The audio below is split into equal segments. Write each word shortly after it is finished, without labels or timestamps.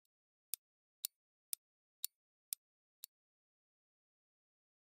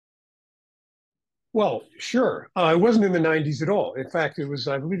Well, sure. It wasn't in the 90s at all. In fact, it was,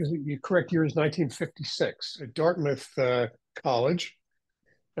 I believe the correct year is 1956 at Dartmouth College.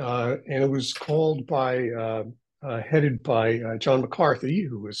 And it was called headed by John McCarthy,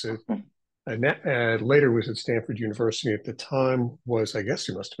 who was later was at Stanford University. At the time was, I guess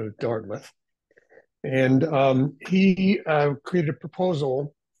he must have been at Dartmouth. And he created a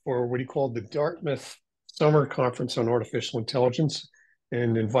proposal for what he called the Dartmouth Summer Conference on Artificial Intelligence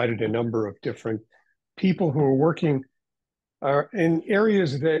and invited a number of different people who were working in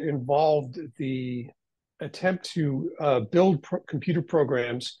areas that involved the attempt to build computer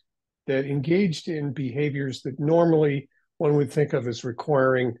programs that engaged in behaviors that normally one would think of as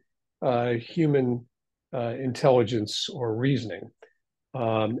requiring human intelligence or reasoning.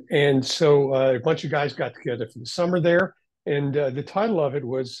 And so a bunch of guys got together for the summer there, and the title of it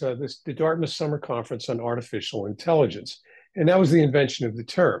was the Dartmouth Summer Conference on Artificial Intelligence. And that was the invention of the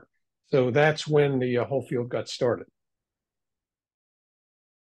term. So that's when the whole field got started.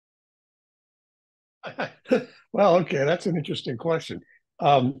 Well, okay, that's an interesting question.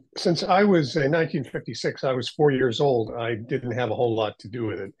 Since I was in 1956, I was 4 years old. I didn't have a whole lot to do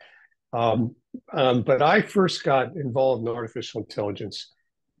with it. But I first got involved in artificial intelligence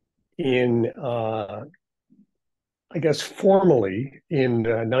in, I guess, formally in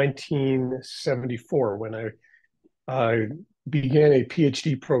 1974 when I began a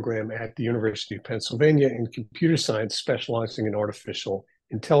PhD program at the University of Pennsylvania in computer science, specializing in artificial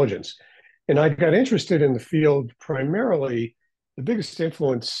intelligence. And I got interested in the field primarily. The biggest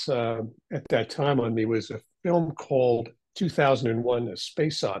influence at that time on me was a film called 2001: A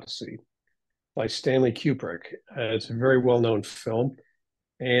Space Odyssey by Stanley Kubrick. It's a very well-known film.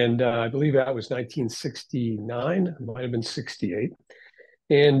 And I believe that was 1969, it might have been 68.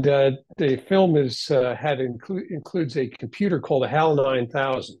 And the film includes a computer called the HAL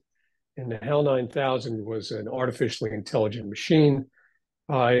 9000. And the HAL 9000 was an artificially intelligent machine.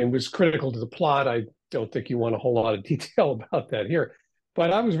 And was critical to the plot. I don't think you want a whole lot of detail about that here.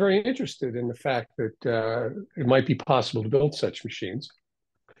 But I was very interested in the fact that it might be possible to build such machines.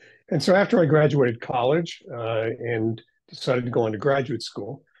 And so after I graduated college and decided to go on to graduate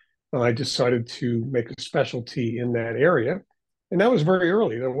school, I decided to make a specialty in that area. And that was very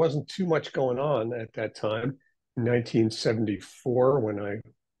early. There wasn't too much going on at that time in 1974 when I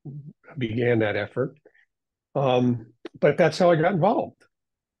began that effort. But that's how I got involved.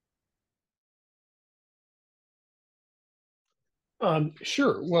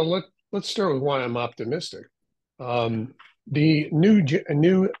 Sure. Well, let's start with why I'm optimistic. Um, a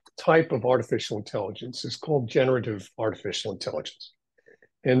new type of artificial intelligence is called generative artificial intelligence,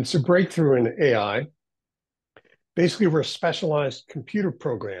 and it's a breakthrough in AI. Basically, where specialized computer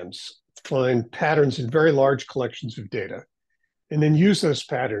programs find patterns in very large collections of data, and then use those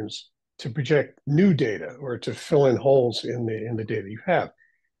patterns to project new data or to fill in holes in the data you have.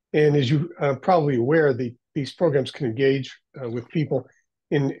 And as you are probably aware, these programs can engage with people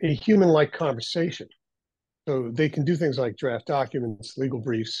in a human-like conversation. So they can do things like draft documents, legal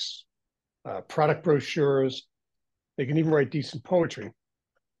briefs, product brochures. They can even write decent poetry.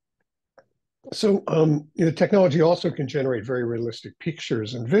 So technology also can generate very realistic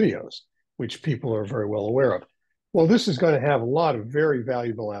pictures and videos, which people are very well aware of. Well, this is going to have a lot of very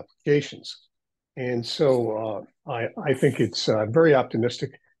valuable applications. And so I think it's very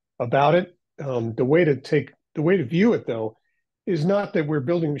optimistic about it. The way to view it, though, is not that we're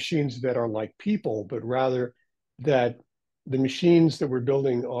building machines that are like people, but rather that the machines that we're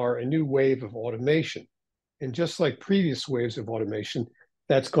building are a new wave of automation. And just like previous waves of automation,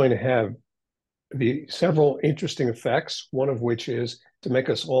 that's going to have several interesting effects, one of which is to make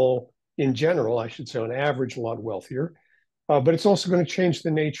us all, in general, I should say on average, a lot wealthier. But it's also going to change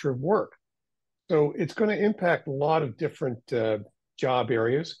the nature of work. So it's going to impact a lot of different job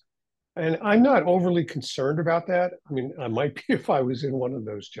areas. And I'm not overly concerned about that. I mean, I might be if I was in one of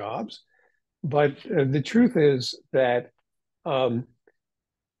those jobs. But the truth is that um,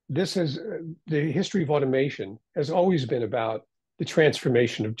 the history of automation has always been about the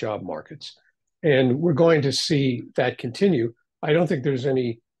transformation of job markets. And we're going to see that continue. I don't think there's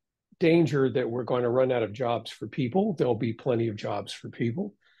any danger that we're going to run out of jobs for people. There'll be plenty of jobs for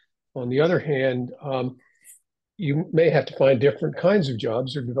people. On the other hand, you may have to find different kinds of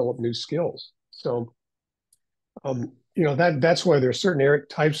jobs or develop new skills. So, that's why there are certain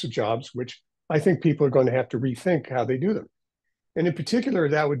types of jobs which I think people are going to have to rethink how they do them. And in particular,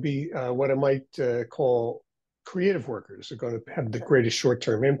 that would be what I might call creative workers are going to have the greatest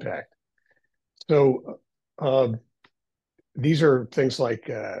short-term impact. So these are things like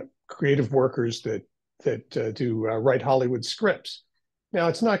creative workers that do write Hollywood scripts. Now,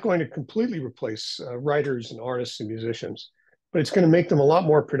 it's not going to completely replace writers and artists and musicians, but it's going to make them a lot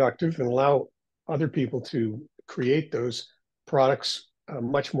more productive and allow other people to create those products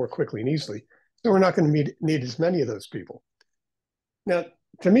much more quickly and easily. So we're not going to need as many of those people. Now,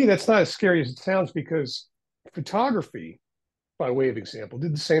 to me, that's not as scary as it sounds, because photography, by way of example,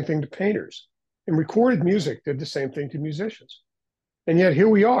 did the same thing to painters, and recorded music did the same thing to musicians. And yet here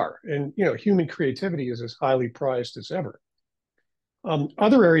we are, and human creativity is as highly prized as ever.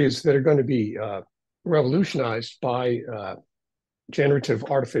 Other areas that are going to be revolutionized by generative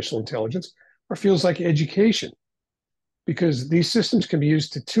artificial intelligence are fields like education, because these systems can be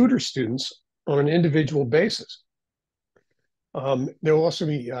used to tutor students on an individual basis. There will also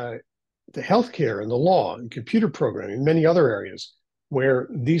be the healthcare and the law and computer programming and many other areas where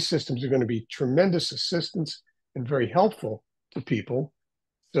these systems are going to be tremendous assistance and very helpful to people.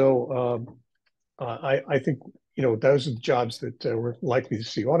 So I think those are the jobs that we're likely to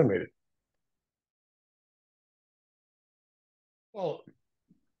see automated. Well,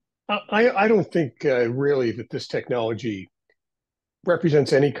 I don't think really that this technology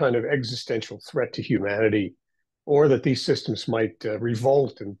represents any kind of existential threat to humanity, or that these systems might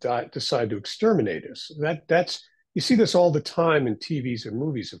revolt and decide to exterminate us. That's you see this all the time in TVs and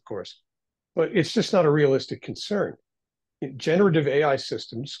movies, of course, but it's just not a realistic concern. Generative AI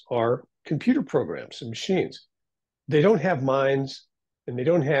systems are computer programs and machines. They don't have minds, and they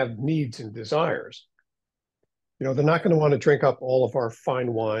don't have needs and desires. They're not going to want to drink up all of our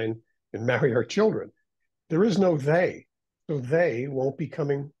fine wine and marry our children. There is no they, so they won't be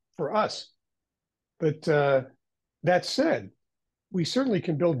coming for us. But that said, we certainly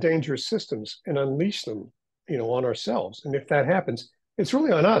can build dangerous systems and unleash them, on ourselves. And if that happens, it's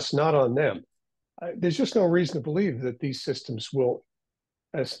really on us, not on them. There's just no reason to believe that these systems will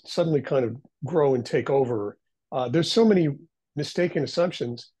suddenly kind of grow and take over. There's so many mistaken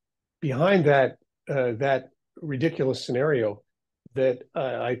assumptions behind that ridiculous scenario that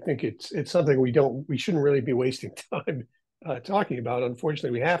I think it's something we shouldn't really be wasting time talking about.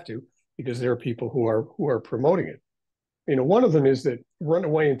 Unfortunately, we have to, because there are people who are promoting it. One of them is that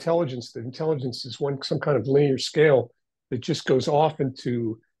runaway intelligence. That intelligence is some kind of linear scale that just goes off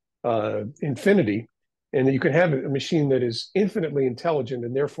into infinity, and that you can have a machine that is infinitely intelligent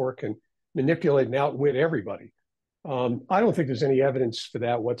and therefore can manipulate and outwit everybody. I don't think there's any evidence for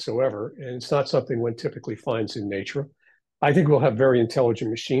that whatsoever, and it's not something one typically finds in nature. I think we'll have very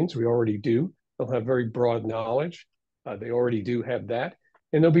intelligent machines. We already do. They'll have very broad knowledge. They already do have that,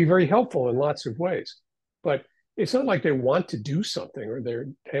 and they'll be very helpful in lots of ways. But it's not like they want to do something or they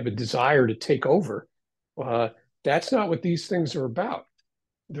have a desire to take over. That's not what these things are about.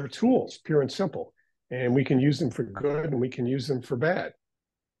 They're tools, pure and simple, and we can use them for good and we can use them for bad.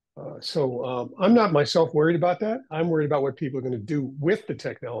 So I'm not myself worried about that. I'm worried about what people are going to do with the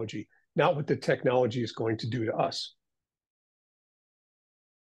technology, not what the technology is going to do to us.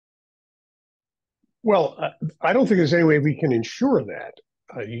 Well, I don't think there's any way we can ensure that,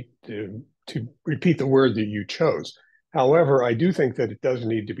 to repeat the word that you chose. However, I do think that it does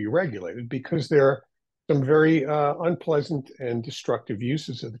need to be regulated, because there are some very unpleasant and destructive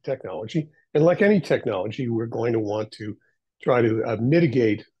uses of the technology. And like any technology, we're going to want to try to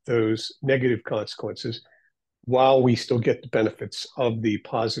mitigate those negative consequences while we still get the benefits of the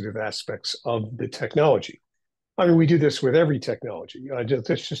positive aspects of the technology. I mean, we do this with every technology.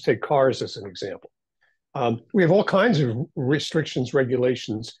 Let's just take cars as an example. We have all kinds of restrictions,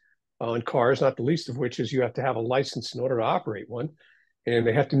 regulations on cars, not the least of which is you have to have a license in order to operate one, and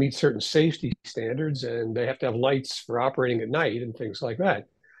they have to meet certain safety standards, and they have to have lights for operating at night and things like that.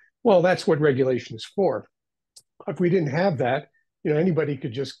 Well, that's what regulation is for. If we didn't have that, anybody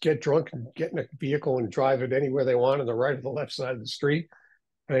could just get drunk and get in a vehicle and drive it anywhere they want on the right or the left side of the street,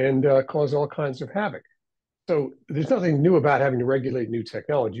 and cause all kinds of havoc. So there's nothing new about having to regulate new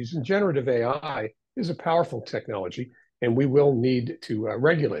technologies, and generative AI is a powerful technology, and we will need to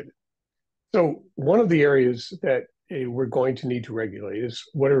regulate it. So one of the areas that we're going to need to regulate is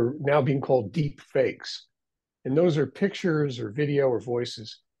what are now being called deep fakes. And those are pictures or video or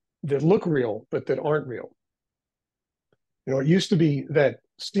voices that look real, but that aren't real. It used to be that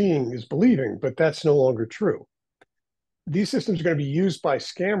seeing is believing, but that's no longer true. These systems are going to be used by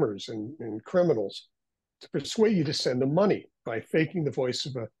scammers and criminals to persuade you to send them money by faking the voice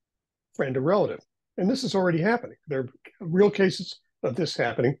of a friend or relative. And this is already happening. There are real cases of this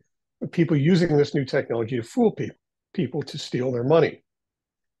happening, of people using this new technology to fool people to steal their money.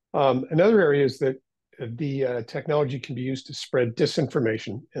 Another area is that the technology can be used to spread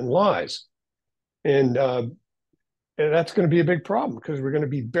disinformation and lies. And And that's going to be a big problem because we're going to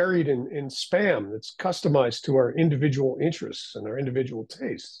be buried in spam that's customized to our individual interests and our individual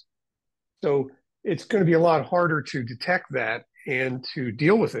tastes. So it's going to be a lot harder to detect that and to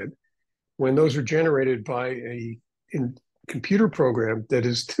deal with it when those are generated by a computer program that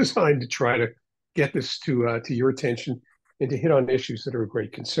is designed to try to get this to your attention and to hit on issues that are of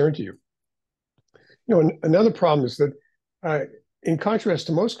great concern to you. You know, another problem is that in contrast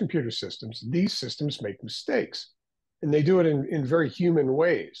to most computer systems, these systems make mistakes, and they do it in very human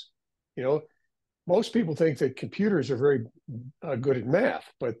ways. You know, most people think that computers are very good at math,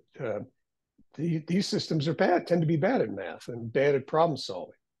 but these systems are tend to be bad at math and bad at problem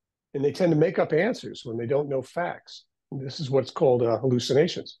solving. And they tend to make up answers when they don't know facts. And this is what's called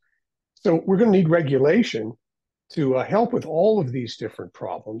hallucinations. So we're going to need regulation to help with all of these different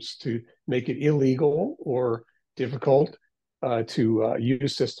problems, to make it illegal or difficult to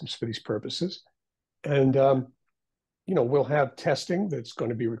use systems for these purposes. And, you know, we'll have testing that's going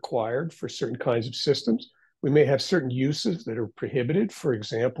to be required for certain kinds of systems. We may have certain uses that are prohibited, for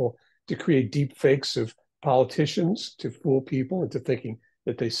example, to create deep fakes of politicians to fool people into thinking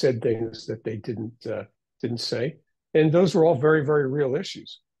that they said things that they didn't say. And those are all very, very real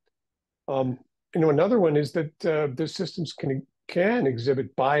issues. You know, another one is that the systems can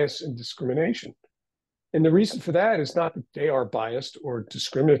exhibit bias and discrimination. And the reason for that is not that they are biased or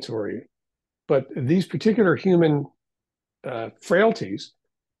discriminatory, but these particular human frailties,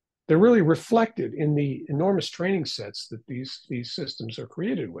 they're really reflected in the enormous training sets that these systems are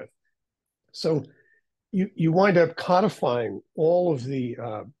created with. So you wind up codifying all of the,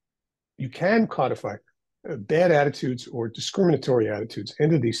 you can codify bad attitudes or discriminatory attitudes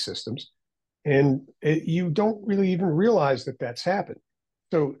into these systems, and you don't really even realize that that's happened.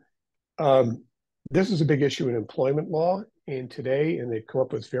 So this is a big issue in employment law and today, and they've come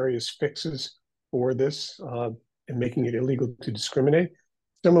up with various fixes for this and making it illegal to discriminate.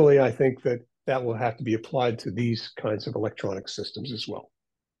 Similarly, I think that that will have to be applied to these kinds of electronic systems as well.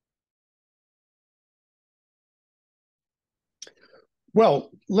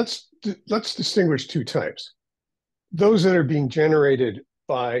 Well, let's distinguish two types. Those that are being generated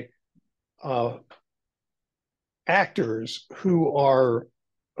by actors who are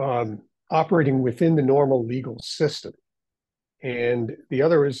operating within the normal legal system. And the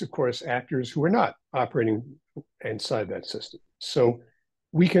other is, of course, actors who are not operating inside that system. So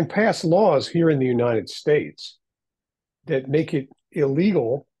we can pass laws here in the United States that make it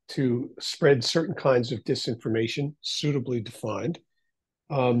illegal to spread certain kinds of disinformation suitably defined.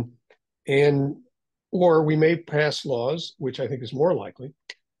 Or we may pass laws, which I think is more likely,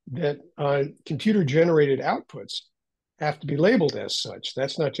 that computer-generated outputs have to be labeled as such.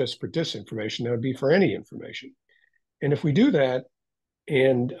 That's not just for disinformation, that would be for any information. And if we do that,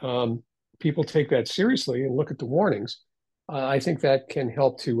 and people take that seriously and look at the warnings, I think that can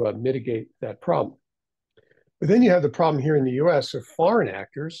help to mitigate that problem. But then you have the problem here in the US of foreign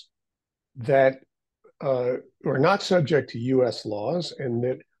actors that are not subject to US laws and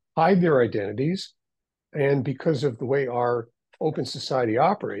that hide their identities. And because of the way our open society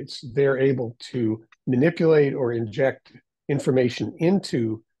operates, they're able to manipulate or inject information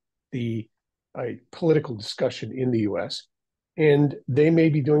into the political discussion in the US. And they may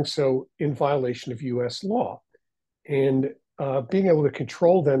be doing so in violation of US law. And being able to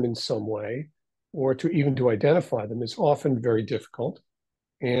control them in some way or to even to identify them is often very difficult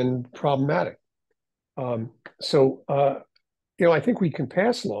and problematic. So, you know, I think we can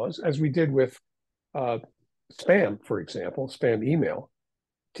pass laws as we did with spam, for example, spam email.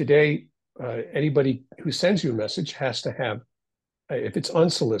 Today, anybody who sends you a message has to have, if it's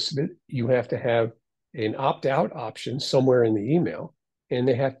unsolicited, you have to have an opt-out option somewhere in the email, and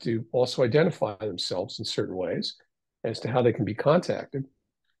they have to also identify themselves in certain ways as to how they can be contacted.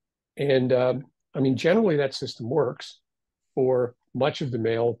 And I mean, generally that system works for much of the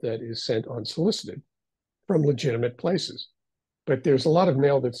mail that is sent unsolicited from legitimate places. But there's a lot of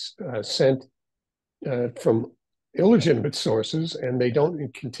mail that's sent from illegitimate sources, and they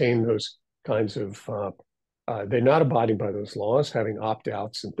don't contain those kinds of, they're not abiding by those laws, having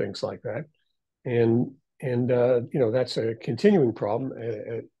opt-outs and things like that. And you know, that's a continuing problem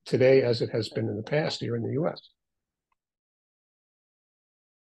today as it has been in the past here in the US.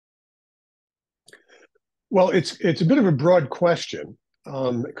 Well, it's a bit of a broad question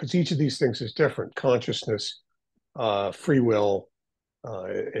because each of these things is different: consciousness, free will,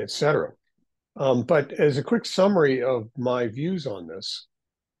 et cetera. But as a quick summary of my views on this,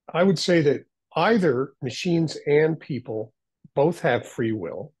 I would say that either machines and people both have free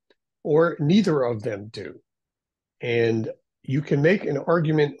will, or neither of them do. And you can make an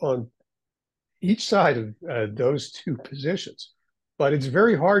argument on each side of those two positions. But it's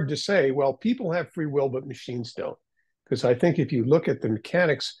very hard to say, well, people have free will, but machines don't. Because I think if you look at the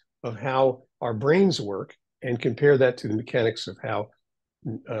mechanics of how our brains work and compare that to the mechanics of how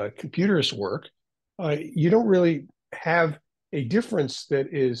computers work, you don't really have a difference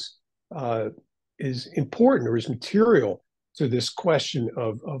that is important or is material to this question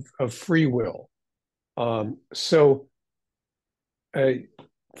of free will. So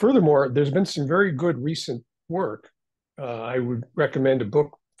furthermore, there's been some very good recent work. I would recommend a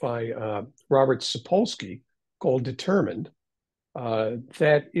book by Robert Sapolsky called Determined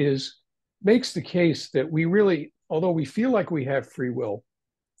that makes the case that we really, although we feel like we have free will,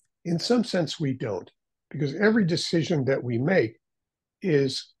 in some sense we don't, because every decision that we make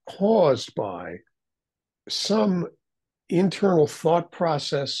is caused by some internal thought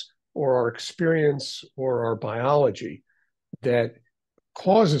process or our experience or our biology that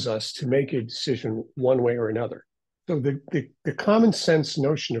causes us to make a decision one way or another. So the common sense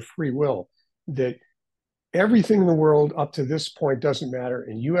notion of free will, that everything in the world up to this point doesn't matter,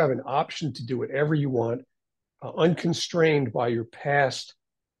 and you have an option to do whatever you want, unconstrained by your past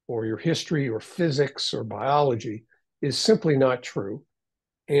or your history or physics or biology, is simply not true.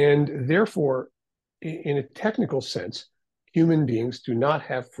 And therefore, in a technical sense, human beings do not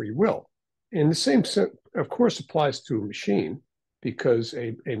have free will. And the same, of course, applies to a machine, because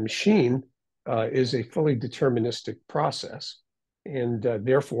a machine is a fully deterministic process. And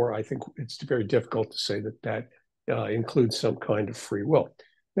therefore, I think it's very difficult to say that that includes some kind of free will.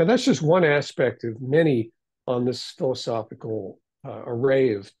 Now, that's just one aspect of many on this philosophical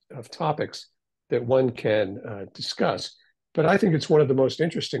array of topics that one can discuss. But I think it's one of the most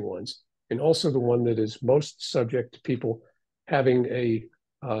interesting ones, and also the one that is most subject to people having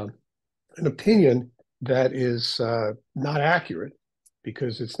an opinion that is not accurate,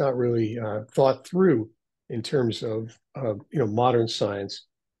 because it's not really thought through in terms of modern science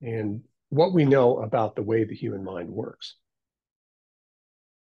and what we know about the way the human mind works.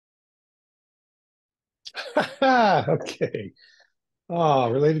 Okay.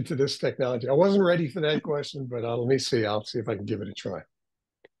 Related to this technology. I wasn't ready for that question, but let me see. I'll see if I can give it a try.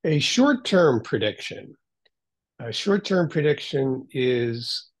 A short-term prediction. A short-term prediction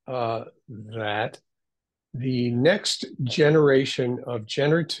is that the next generation of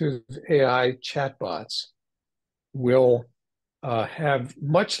generative AI chatbots will have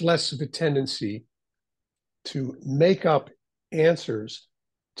much less of a tendency to make up answers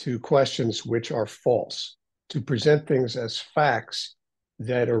to questions which are false, to present things as facts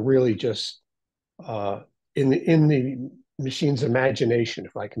that are really just in the machine's imagination,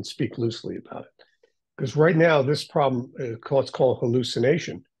 if I can speak loosely about it. Because right now, this problem is called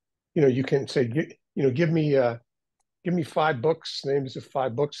hallucination. You can say, give me 5 books, names of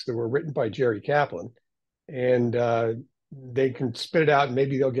 5 books that were written by Jerry Kaplan, and they can spit it out, and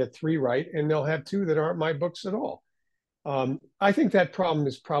maybe they'll get 3 right, and they'll have 2 that aren't my books at all. I think that problem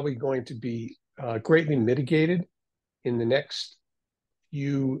is probably going to be greatly mitigated in the next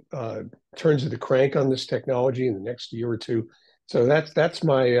few turns of the crank on this technology in the next year or 2. So that's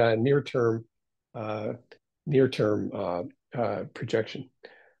my near-term projection.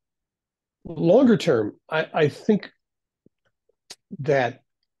 Longer term, I think that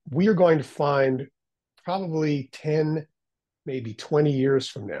we are going to find probably 10, maybe 20 years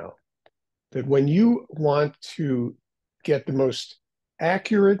from now, that when you want to get the most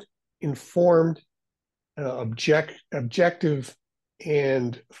accurate, informed, objective,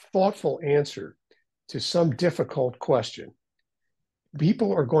 and thoughtful answer to some difficult question,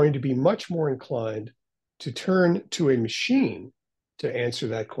 people are going to be much more inclined to turn to a machine to answer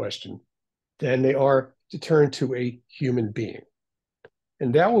that question than they are to turn to a human being.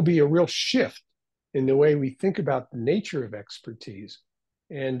 And that will be a real shift in the way we think about the nature of expertise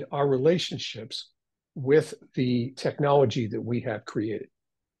and our relationships with the technology that we have created.